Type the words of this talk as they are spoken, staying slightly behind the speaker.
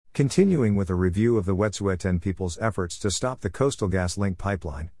Continuing with a review of the Wet'suwet'en people's efforts to stop the Coastal GasLink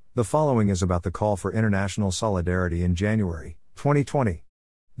pipeline, the following is about the call for international solidarity in January 2020.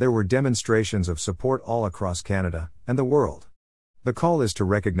 There were demonstrations of support all across Canada and the world. The call is to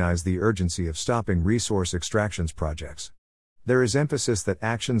recognize the urgency of stopping resource extractions projects. There is emphasis that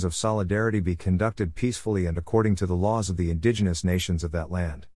actions of solidarity be conducted peacefully and according to the laws of the indigenous nations of that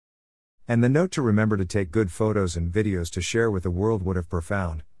land. And the note to remember to take good photos and videos to share with the world would have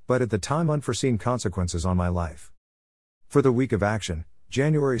profound, but at the time unforeseen consequences on my life. For the week of action,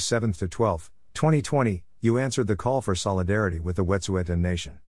 January 7th to 12th, 2020, you answered the call for solidarity with the Wet'suwet'en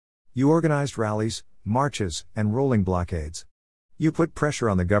Nation. You organized rallies, marches, and rolling blockades. You put pressure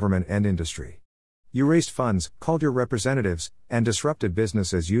on the government and industry. You raised funds, called your representatives, and disrupted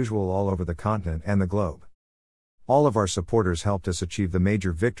business as usual all over the continent and the globe. All of our supporters helped us achieve the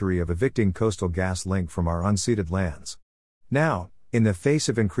major victory of evicting Coastal GasLink from our unceded lands. Now, in the face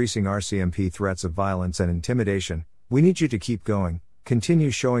of increasing RCMP threats of violence and intimidation, we need you to keep going,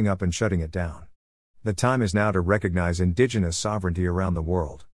 continue showing up and shutting it down. The time is now to recognize Indigenous sovereignty around the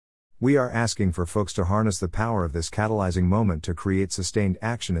world. We are asking for folks to harness the power of this catalyzing moment to create sustained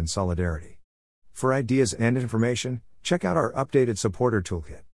action in solidarity. For ideas and information, check out our updated supporter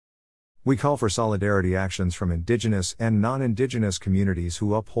toolkit. We call for solidarity actions from Indigenous and non-Indigenous communities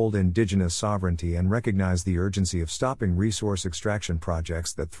who uphold Indigenous sovereignty and recognize the urgency of stopping resource extraction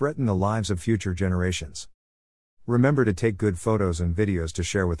projects that threaten the lives of future generations. Remember to take good photos and videos to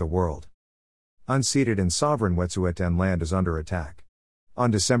share with the world. Unceded and sovereign Wet'suwet'en land is under attack.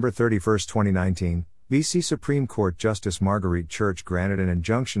 On December 31, 2019, BC Supreme Court Justice Marguerite Church granted an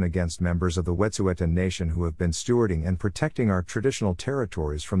injunction against members of the Wet'suwet'en Nation who have been stewarding and protecting our traditional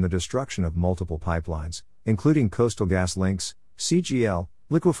territories from the destruction of multiple pipelines, including Coastal GasLink's, CGL,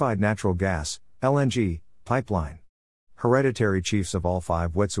 liquefied natural gas, LNG, pipeline. Hereditary chiefs of all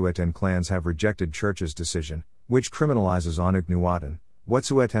 5 Wet'suwet'en clans have rejected Church's decision, which criminalizes Onuk Nuwatan,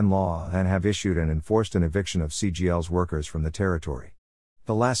 Wet'suwet'en law, and have issued and enforced an eviction of CGL's workers from the territory.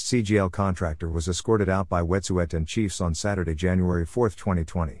 The last CGL contractor was escorted out by Wet'suwet'en chiefs on Saturday, January 4,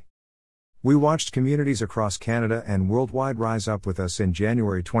 2020. We watched communities across Canada and worldwide rise up with us in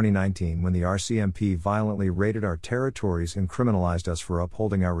January 2019 when the RCMP violently raided our territories and criminalized us for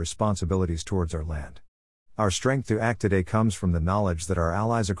upholding our responsibilities towards our land. Our strength to act today comes from the knowledge that our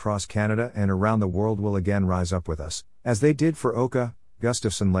allies across Canada and around the world will again rise up with us, as they did for Oka,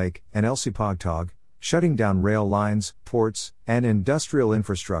 Gustafson Lake, and Elsipogtog, shutting down rail lines, ports, and industrial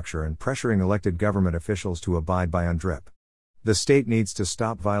infrastructure and pressuring elected government officials to abide by UNDRIP. The state needs to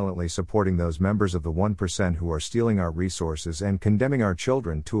stop violently supporting those members of the 1% who are stealing our resources and condemning our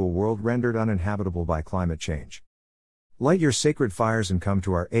children to a world rendered uninhabitable by climate change. Light your sacred fires and come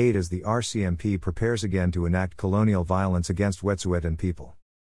to our aid as the RCMP prepares again to enact colonial violence against Wet'suwet'en people.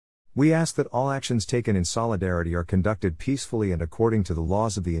 We ask that all actions taken in solidarity are conducted peacefully and according to the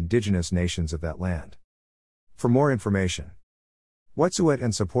laws of the indigenous nations of that land. For more information,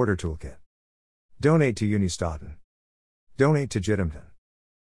 Wet'suwet'en Supporter Toolkit. Donate to Unistaten. Donate to Jidimton.